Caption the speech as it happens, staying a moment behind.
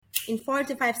in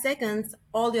 45 seconds,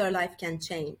 all your life can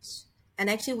change. And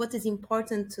actually what is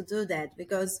important to do that,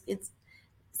 because it's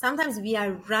sometimes we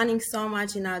are running so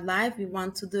much in our life, we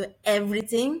want to do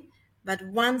everything, but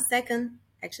 1 second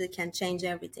actually can change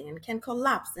everything and can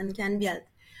collapse and can build.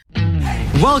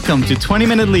 Welcome to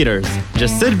 20-Minute Leaders.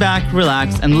 Just sit back,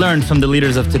 relax, and learn from the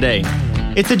leaders of today.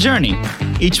 It's a journey.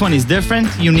 Each one is different,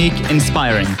 unique,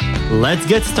 inspiring. Let's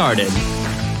get started.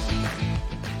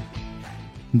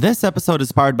 This episode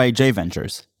is powered by J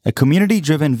Ventures, a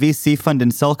community-driven VC fund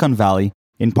in Silicon Valley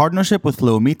in partnership with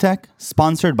Leumi Tech,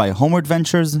 sponsored by Homeward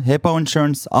Ventures, Hippo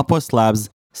Insurance, Upwest Labs,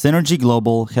 Synergy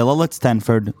Global, Hillel at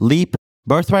Stanford, Leap,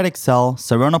 Birthright Excel,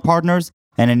 Serona Partners,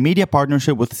 and in media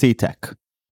partnership with CTech.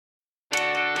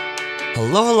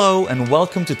 Hello, and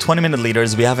welcome to 20-Minute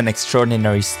Leaders. We have an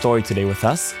extraordinary story today with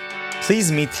us.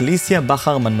 Please meet Licia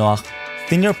Bachar-Manoach,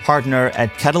 senior partner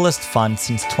at Catalyst Fund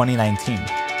since 2019.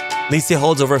 Licia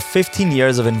holds over 15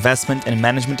 years of investment and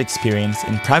management experience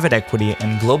in private equity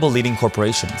and global leading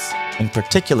corporations, in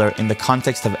particular in the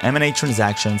context of M&A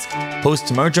transactions,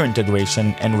 post-merger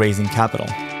integration, and raising capital.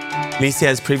 Licia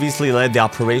has previously led the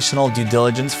operational due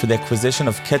diligence for the acquisition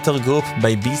of Keter Group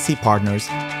by BC Partners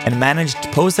and managed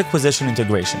post-acquisition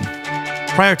integration.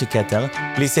 Prior to Keter,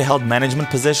 Licia held management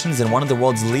positions in one of the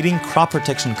world's leading crop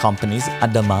protection companies,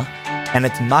 Adama, and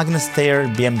at Magna Steyr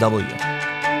BMW.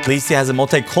 Licia has a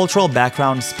multicultural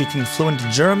background, speaking fluent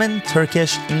German,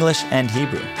 Turkish, English, and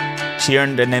Hebrew. She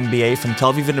earned an MBA from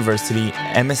Tel Aviv University,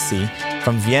 MSc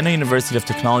from Vienna University of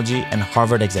Technology, and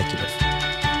Harvard Executive.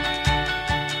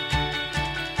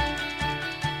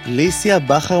 Licia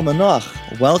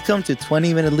Bachar-Manoach, welcome to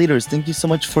 20-Minute Leaders. Thank you so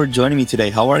much for joining me today.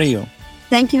 How are you?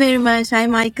 Thank you very much. Hi,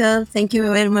 Michael. Thank you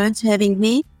very much for having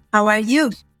me. How are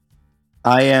you?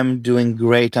 I am doing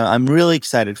great. I'm really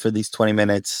excited for these 20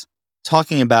 minutes.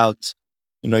 Talking about,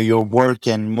 your work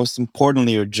and most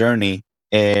importantly, your journey,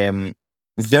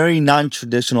 very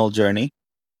non-traditional journey,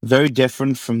 very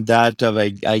different from that of,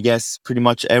 I guess, pretty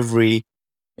much every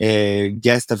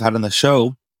guest I've had on the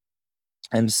show.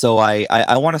 And so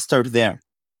I want to start there,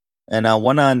 and I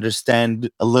want to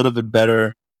understand a little bit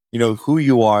better, who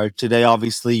you are today.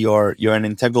 Obviously, you're an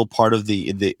integral part of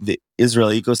the Israel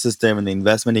ecosystem and the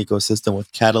investment ecosystem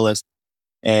with Catalyst.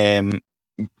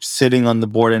 Sitting on the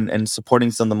board and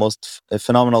supporting some of the most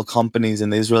phenomenal companies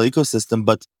in the Israel ecosystem,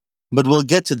 but we'll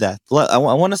get to that. I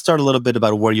want to start a little bit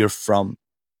about where you're from,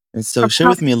 and so share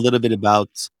with me a little bit about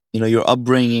your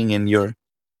upbringing and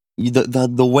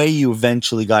the way you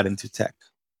eventually got into tech.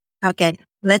 Okay,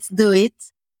 let's do it.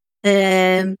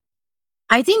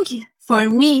 I think for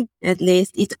me, at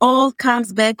least, it all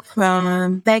comes back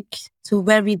to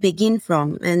where we begin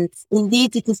from, and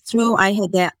indeed, it is true. I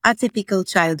had an atypical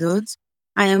childhood.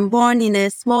 I am born in a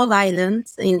small island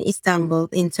in Istanbul,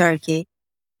 in Turkey.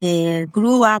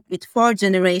 Grew up with 4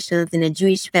 generations in a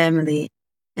Jewish family.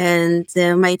 And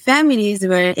my families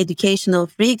were educational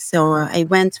freaks, so I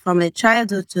went from a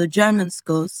childhood to German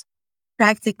schools.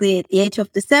 Practically at the age of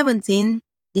 17,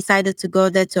 decided to go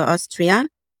there to Austria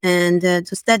and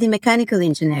to study mechanical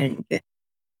engineering.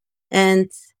 And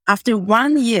after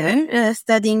 1 year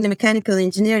studying the mechanical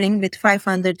engineering with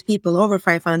over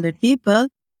 500 people,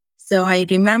 so I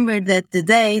remember that the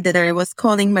day that I was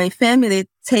calling my family,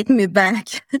 take me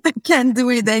back. I can't do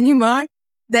it anymore.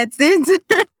 That's it.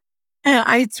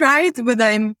 I tried, but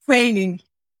I'm failing.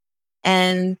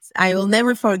 And I will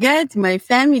never forget, my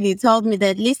family told me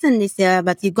that, listen, Licia,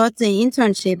 but you got the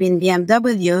internship in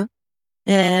BMW.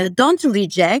 Don't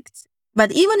reject.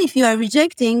 But even if you are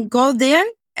rejecting, go there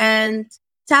and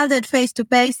tell that face to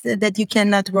face that you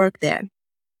cannot work there.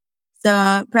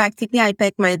 So practically, I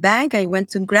packed my bag. I went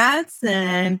to Graz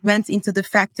and went into the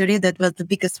factory. That was the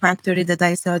biggest factory that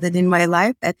I saw in my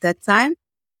life at that time.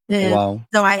 Wow.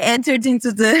 So I entered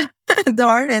into the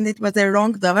door, and it was a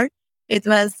wrong door. It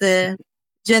was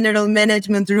general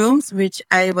management rooms, which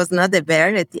I was not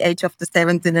aware at the age of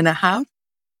 17 and a half.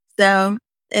 So,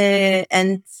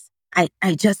 and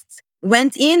I just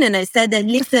went in and I said that,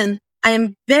 listen, I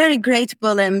am very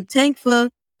grateful. I'm thankful,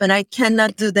 but I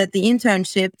cannot do that, the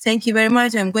internship. Thank you very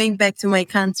much. I'm going back to my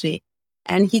country.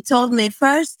 And he told me,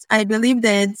 first, I believe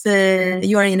that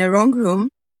you are in a wrong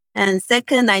room. And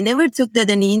second, I never took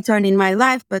that any intern in my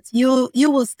life, but you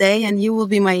will stay and you will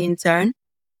be my intern.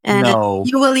 And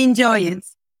you will enjoy it.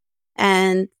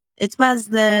 And it was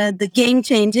the game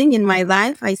changing in my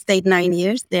life. I stayed 9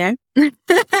 years there.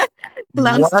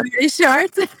 Long story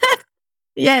short.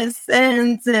 Yes,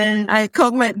 and I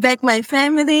called back my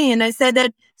family and I said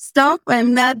that, stop,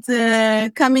 I'm not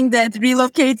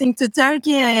relocating to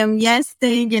Turkey. I am,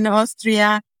 staying in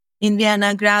Austria, in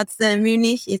Vienna, Graz,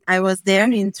 Munich. I was there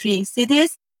in 3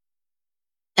 cities.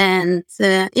 And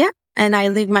and I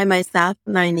live by myself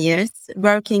 9 years,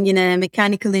 working in a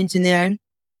mechanical engineer,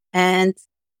 and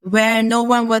where no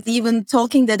one was even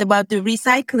talking that about the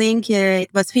recycling.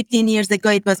 It was 15 years ago.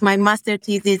 It was my master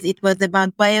thesis. It was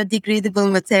about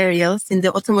biodegradable materials in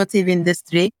the automotive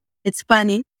industry. It's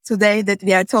funny today that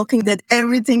we are talking that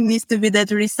everything needs to be that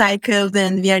recycled,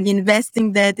 and we are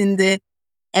investing that in the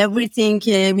everything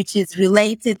which is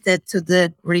related to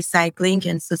the recycling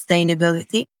and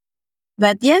sustainability.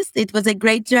 But yes, it was a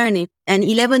great journey. And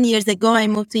 11 years ago, I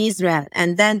moved to Israel,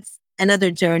 and that's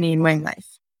another journey in my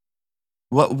life.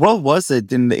 What was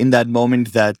it in that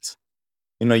moment that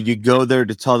you go there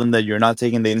to tell them that you're not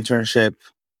taking the internship?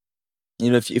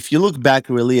 If you look back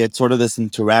really at sort of this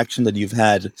interaction that you've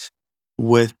had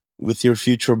with your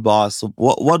future boss,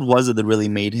 what was it that really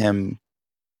made him,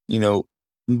 you know,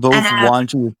 both Uh,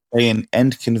 want you to stay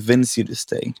and convince you to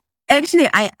stay? Actually,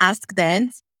 I asked that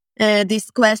this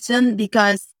question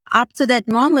because up to that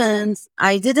moment,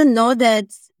 I didn't know that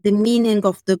the meaning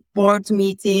of the board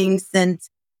meetings and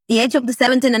the age of the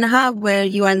 17 and a half, where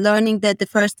you are learning that the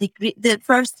first degree, the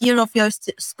first year of your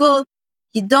school,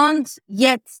 you don't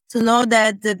yet to know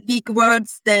that the big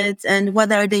words that and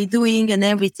what are they doing and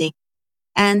everything.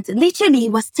 And literally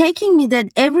it was taking me that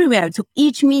everywhere, to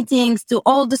each meetings, to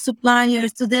all the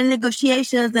suppliers, to the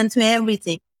negotiations and to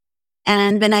everything.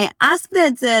 And when I asked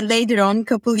that later on,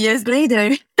 couple years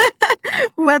later,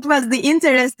 what was the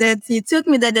interest that he took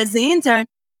me that as an intern,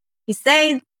 he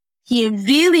said he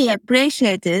really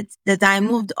appreciated that I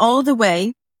moved all the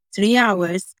way 3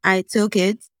 hours. I took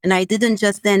it and I didn't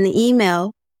just send an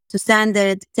email to send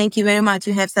it. Thank you very much.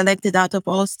 You have selected out of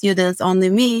all students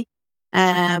only me,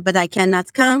 but I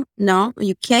cannot come. No,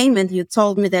 you came and you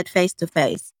told me that face to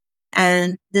face.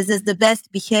 And this is the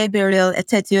best behavioral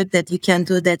attitude that you can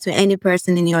do that to any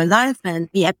person in your life, and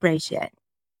we appreciate.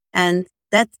 And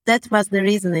that was the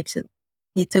reason actually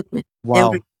he took me.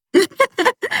 Wow.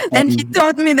 And he And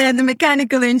taught me that the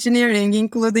mechanical engineering,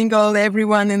 including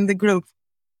everyone in the group.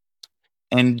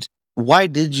 and why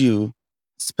did you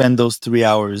spend those 3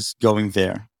 hours going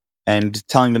there and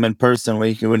telling them in person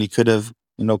when you could have,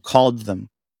 called them?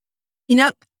 You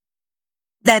know,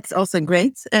 that's also a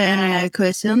great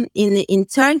question. In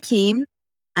Turkey,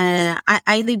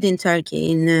 I lived in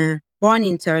Turkey, born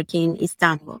in Turkey, in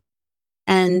Istanbul,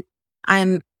 and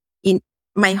I'm in.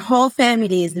 My whole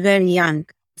family is very young,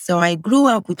 so I grew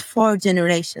up with 4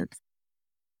 generations,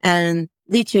 and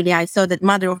literally I saw that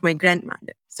mother of my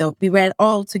grandmother. So we were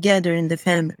all together in the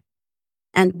family.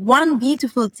 And one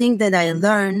beautiful thing that I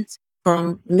learned,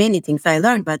 from many things I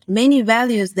learned, but many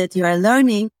values that you are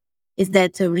learning, is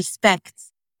that respect,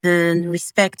 and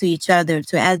respect to each other,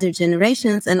 to elder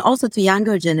generations and also to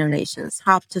younger generations,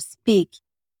 how to speak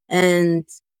and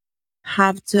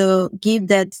have to give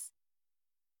that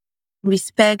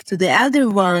respect to the elder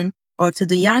one or to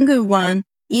the younger one,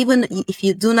 even if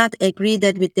you do not agree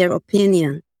that with their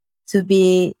opinion,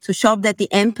 to show that the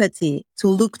empathy, to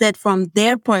look that from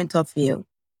their point of view.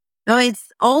 No,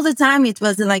 it's all the time. It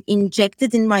was like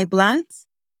injected in my blood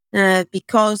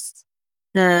because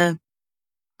uh,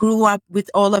 grew up with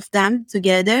all of them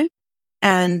together,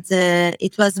 and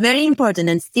it was very important.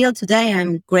 And still today,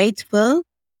 I'm grateful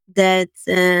that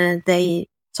they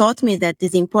taught me that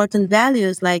these important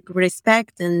values like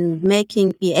respect and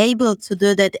be able to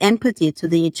do that empathy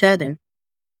to each other.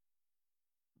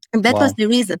 And that was Wow. the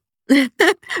reason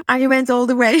I went all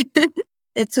the way.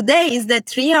 Today is that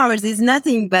 3 hours is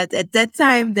nothing, but at that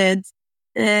time that,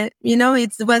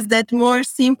 it was that more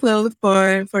simple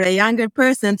for a younger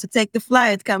person to take the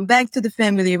flight, come back to the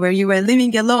family where you were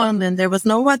living alone and there was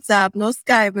no WhatsApp, no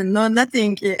Skype and no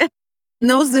nothing,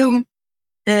 no Zoom.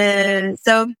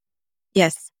 So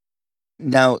yes.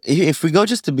 Now, if we go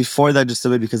just to before that, just a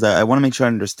bit, because I want to make sure I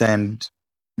understand,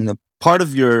 part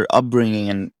of your upbringing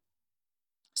and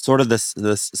sort of this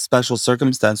special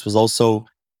circumstance was also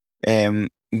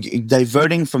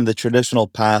diverting from the traditional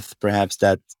path, perhaps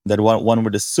that one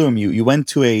would assume. You went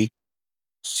to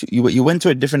you went to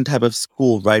a different type of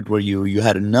school, right, where you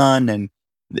had a nun and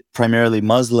primarily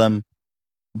Muslim.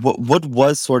 What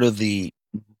was sort of the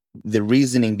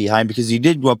reasoning behind, because you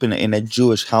did grow up in a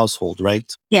Jewish household, right?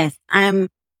 Yes, I'm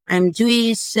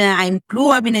Jewish. I grew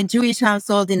up in a Jewish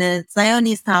household, in a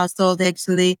Zionist household,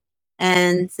 actually,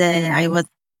 and I was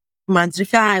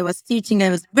Madrika. I was teaching. I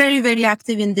was very, very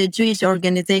active in the Jewish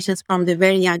organizations from the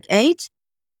very young age.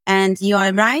 And you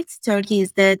are right. Turkey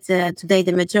is that today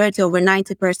the majority, over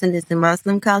 90%, is the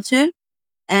Muslim culture.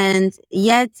 And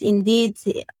yet, indeed,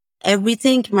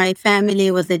 everything, my family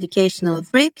was educational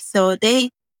freak. So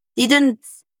they didn't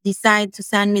decide to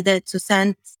send me to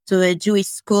send to a Jewish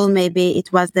school. Maybe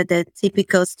it was the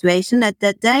typical situation at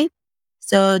that day.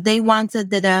 So they wanted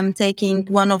that I'm taking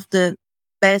one of the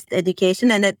best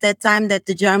education. And at that time that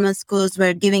the German schools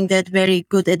were giving that very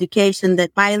good education,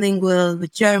 that bilingual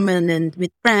with German and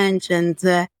with French and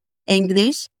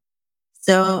English.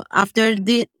 So after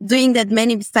doing that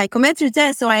many psychometry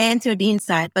tests, so I entered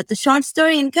inside. But the short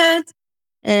story in cut,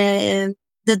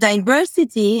 the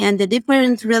diversity and the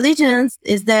different religions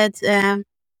is that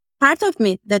part of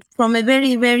me that from a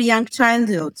very, very young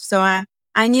childhood. So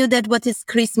I knew that what is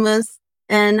Christmas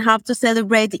and how to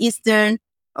celebrate Easter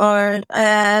or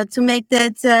to make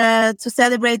that, to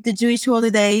celebrate the Jewish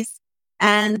holidays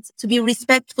and to be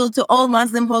respectful to all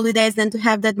Muslim holidays and to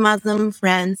have that Muslim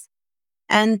friends.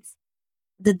 And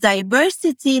the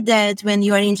diversity that when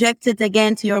you are injected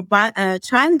again to your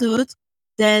childhood,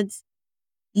 that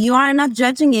you are not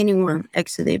judging anyone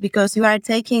actually, because you are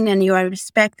taking and you are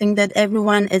respecting that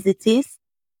everyone as it is,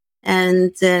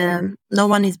 and no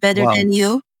one is better than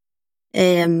you.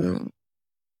 I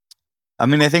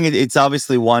mean, I think it's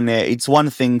obviously it's one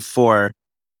thing for,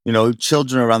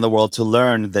 children around the world to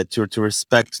learn that to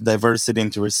respect diversity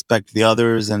and to respect the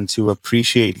others and to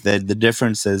appreciate the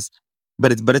differences.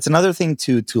 But it's another thing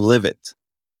to live it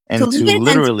and to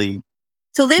literally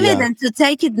to live it and to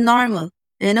take it normal.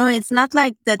 It's not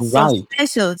like that's so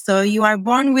special. So you are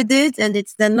born with it and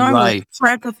it's the normal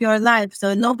part of your life.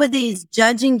 So nobody is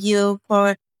judging you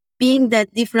for being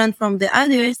that different from the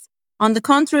others. On the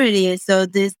contrary, so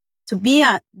to be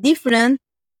different,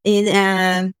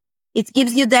 it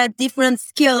gives you that different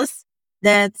skills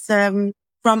that's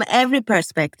from every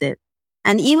perspective.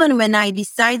 And even when I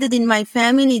decided in my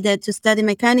family that to study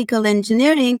mechanical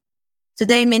engineering,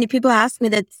 today many people ask me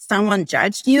that someone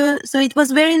judged you. So it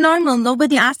was very normal.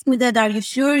 Nobody asked me that, are you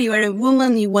sure you are a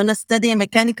woman, you want to study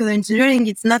mechanical engineering?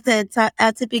 It's not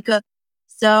atypical.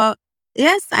 So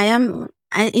yes, I am.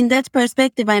 In that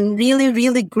perspective, I'm really,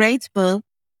 really grateful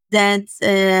that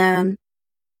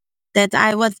that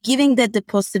I was giving that the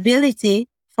possibility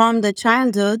from the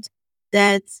childhood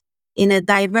that in a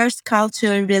diverse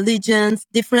culture, religions,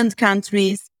 different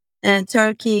countries,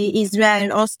 Turkey,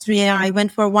 Israel, Austria. I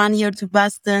went for 1 year to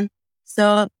Boston.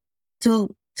 So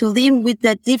to live with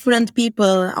that different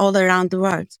people all around the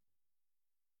world.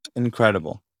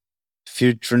 Incredible. If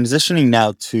you're transitioning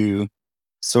now to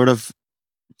sort of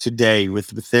today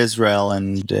with Israel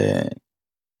and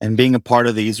being a part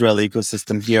of the Israeli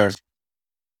ecosystem here,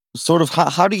 sort of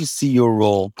how do you see your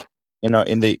role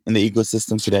in the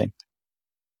ecosystem today?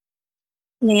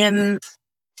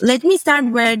 Let me start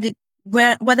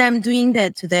what I'm doing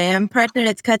there today. I'm partner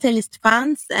at Catalyst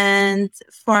Funds, and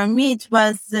for me it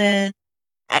was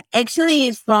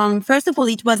actually first of all,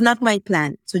 it was not my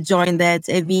plan to join that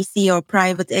VC or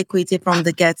private equity from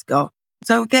the get-go.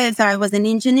 So I was an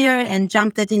engineer and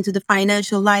jumped into the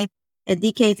financial life a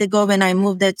decade ago when I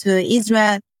moved to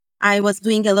Israel. I was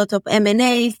doing a lot of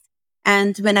M&As.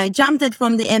 And when I jumped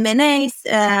from the M&As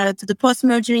to the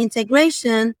post-merger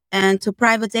integration and to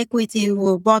private equity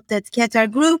who bought that Qatar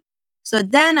group, so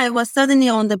then I was suddenly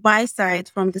on the buy side.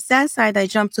 From the sell side, I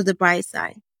jumped to the buy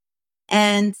side.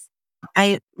 And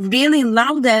I really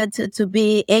love that to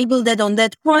be able that on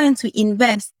that point to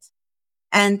invest.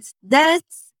 And that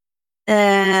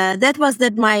was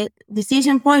my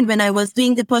decision point when I was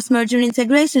doing the post-merger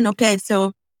integration. Okay,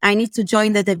 so I need to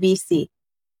join the VC.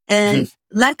 And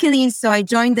luckily, so I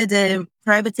joined the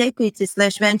private equity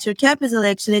 / venture capital,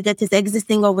 actually, that is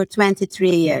existing over 23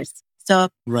 years. So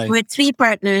we're 3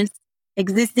 partners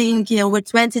existing over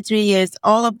 23 years,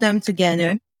 all of them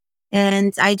together.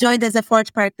 And I joined as a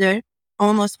 4th partner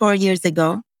almost 4 years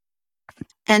ago.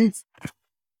 And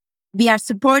I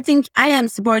am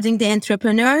supporting the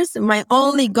entrepreneurs. My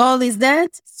only goal is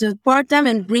that support them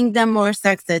and bring them more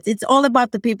success. It's all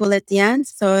about the people at the end.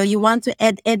 So you want to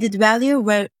add added value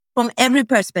from every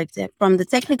perspective, from the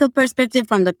technical perspective,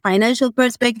 from the financial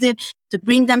perspective, to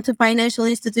bring them to financial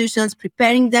institutions,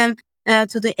 preparing them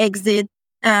to the exit,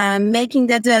 making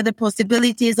that the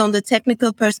possibilities on the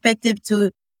technical perspective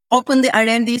to open the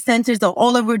R&D centers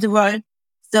all over the world.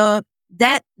 So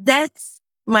that's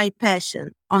my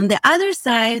passion. On the other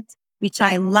side, which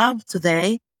I love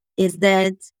today, is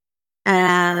that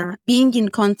being in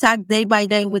contact day by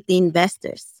day with the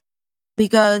investors,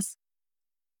 because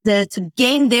to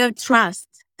gain their trust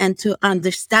and to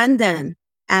understand them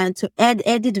and to add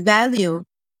added value,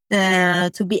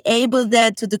 to be able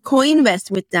to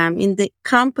co-invest with them in the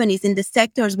companies, in the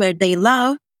sectors where they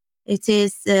love, it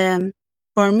is,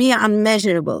 for me,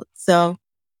 unmeasurable. So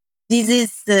this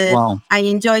is, I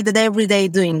enjoy that every day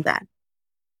doing that.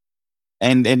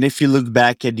 And if you look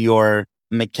back at your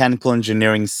mechanical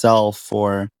engineering self,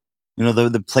 or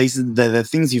the places, the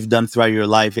things you've done throughout your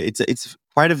life, it's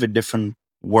quite of a different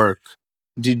work.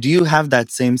 Do you have that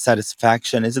same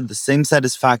satisfaction? Is it the same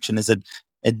satisfaction? Is it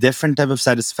a different type of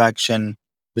satisfaction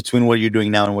between what you're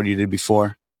doing now and what you did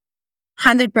before?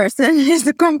 100%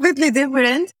 is completely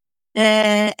different.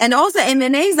 And also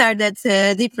M&As are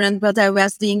that different what I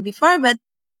was doing before, but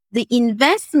the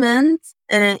investment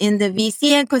in the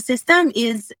VC ecosystem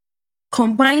is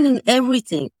combining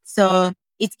everything. So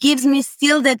it gives me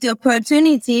still that the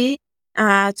opportunity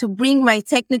to bring my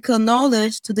technical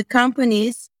knowledge to the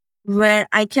companies where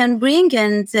I can bring,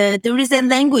 and there is a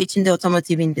language in the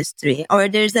automotive industry, or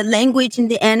there's a language in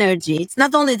the energy. It's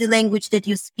not only the language that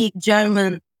you speak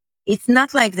German. It's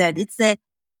not like that. It's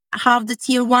how the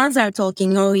tier ones are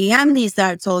talking, or EMDs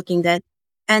are talking that.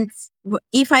 And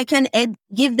if I can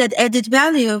give that added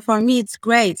value, for me, it's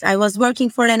great. I was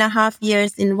working 4.5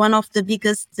 years in one of the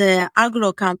biggest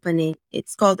agro company.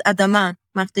 It's called Adama,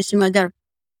 Mahdeshimagar.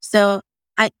 So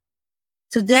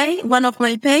today, one of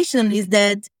my passion is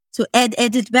that to add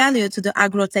added value to the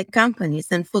agro-tech companies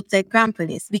and food tech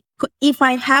companies. Because if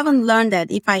I haven't learned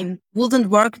that, if I wouldn't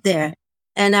work there,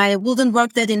 and I wouldn't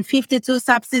work that in 52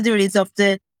 subsidiaries of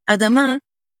the Adama,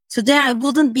 today I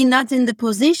wouldn't be not in the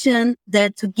position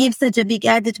that to give such a big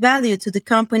added value to the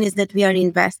companies that we are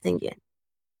investing in.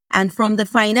 And from the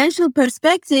financial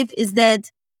perspective is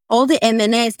that all the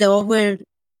M&As, the over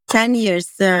 10 years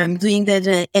doing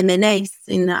the M&As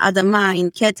in Adama,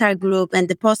 in Qatar Group, and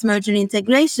the post-merger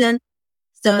integration.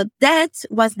 So that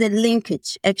was the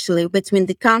linkage actually between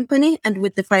the company and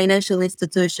with the financial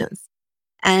institutions.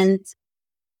 And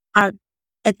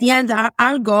at the end,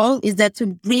 our goal is that to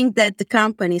bring that the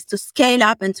companies to scale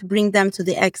up and to bring them to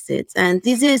the exit. And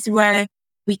this is where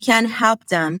we can help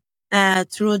them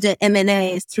through the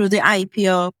M&As, through the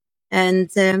IPO. And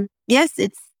yes,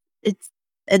 it's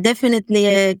definitely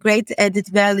a great added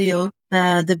value,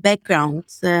 the background,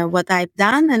 what I've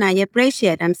done, and I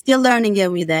appreciate. I'm still learning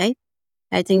every day.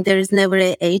 I think there is never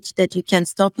an age that you can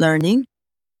stop learning.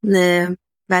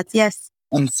 But yes.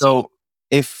 And so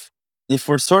if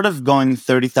we're sort of going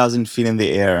 30,000 feet in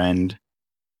the air, and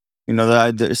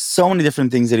there's so many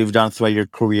different things that you've done throughout your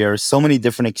career, so many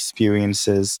different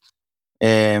experiences,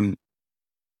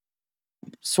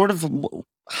 sort of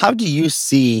how do you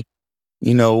see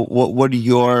what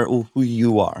who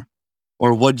you are,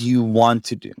 or what do you want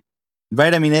to do,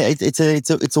 right? I mean,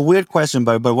 it's a weird question,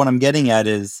 but what I'm getting at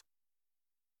is,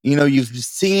 you've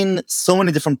seen so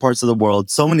many different parts of the world,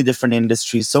 so many different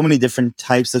industries, so many different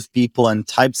types of people and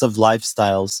types of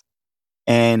lifestyles.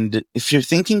 And if you're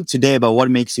thinking today about what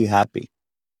makes you happy,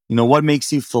 what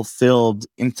makes you fulfilled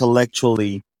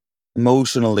intellectually,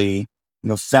 emotionally,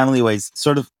 family wise,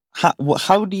 sort of,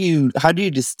 how do you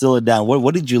distill it down?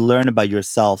 What did you learn about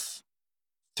yourself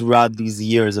throughout these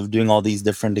years of doing all these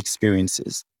different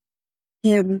experiences?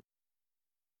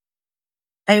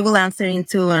 I will answer in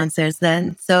two answers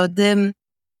then. So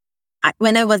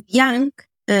when I was young,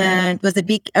 it was a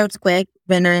big earthquake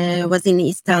when I was in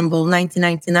Istanbul,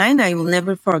 1999. I will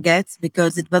never forget,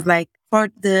 because it was like for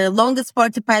the longest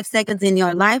 45 seconds in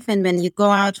your life. And when you go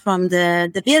out from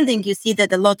the building, you see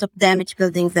that a lot of damaged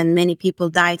buildings and many people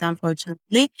died,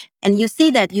 unfortunately. And you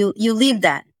see that you live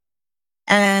that.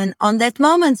 And on that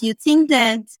moment, you think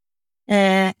that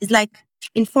it's like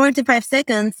in 45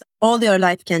 seconds, all your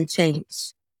life can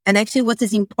change. And actually what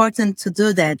is important to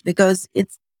do that, because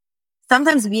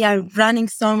sometimes we are running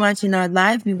so much in our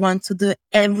life. We want to do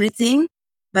everything,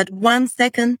 but 1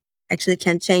 second actually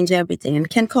can change everything and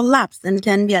can collapse and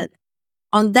can be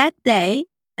on that day.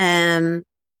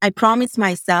 I promised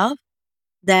myself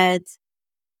that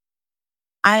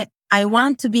I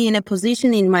want to be in a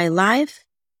position in my life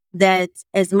that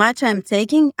as much I'm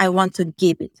taking, I want to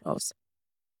give it also.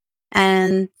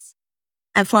 And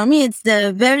for me, it's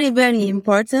the very, very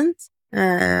important.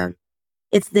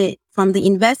 It's from the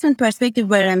investment perspective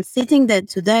where I'm sitting that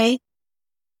today.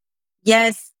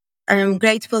 Yes, I'm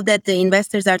grateful that the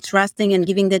investors are trusting and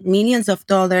giving that millions of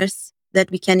dollars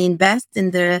that we can invest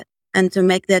in and to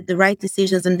make that the right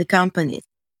decisions in the companies.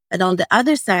 But on the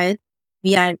other side,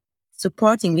 we are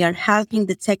supporting, we are helping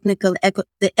the technical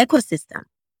the ecosystem.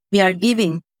 We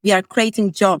are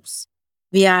creating jobs.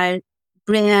 We are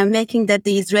making that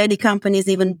the Israeli companies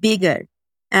even bigger.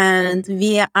 And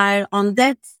we are on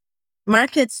that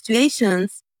market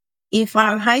situations. If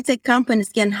our high-tech companies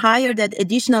can hire that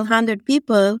additional 100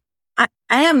 people, I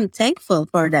am thankful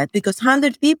for that, because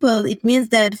 100 people, it means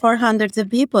that 400 of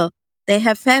people, they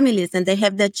have families and they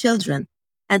have their children.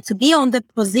 And to be on the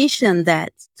position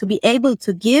that to be able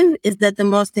to give is that the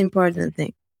most important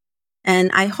thing.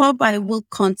 And I hope I will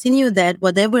continue that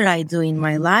whatever I do in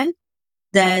my life,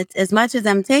 that as much as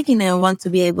I'm taking, I want to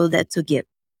be able to give.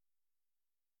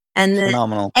 And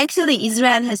Phenomenal. actually,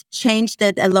 Israel has changed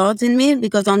that a lot in me,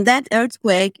 because on that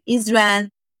earthquake,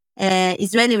 Israeli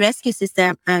rescue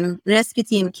system and rescue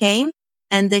team came,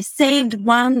 and they saved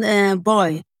one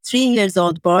boy,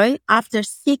 3-year-old boy. After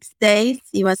 6 days,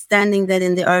 he was standing there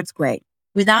in the earthquake,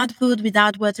 without food,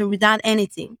 without water, without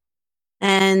anything.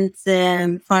 And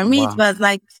for me, it was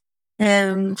like,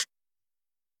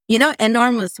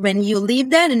 enormous when you live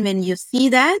there and when you see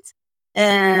that.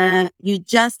 You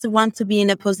just want to be in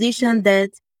a position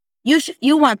that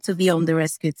you want to be on the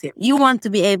rescue team. You want to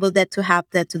be able to help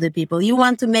that to the people. You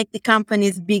want to make the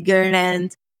companies bigger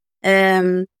and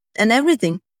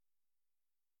everything.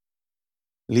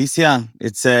 Licia,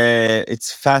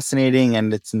 it's fascinating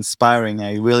and it's inspiring.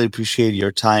 I really appreciate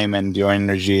your time and your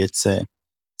energy. It's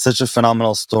such a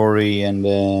phenomenal story, and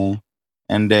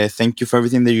thank you for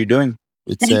everything that you're doing.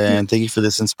 And thank you for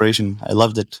this inspiration. I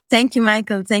loved it. Thank you,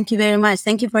 Michael. Thank you very much.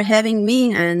 Thank you for having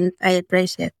me, and I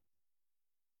appreciate it.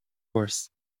 Of course.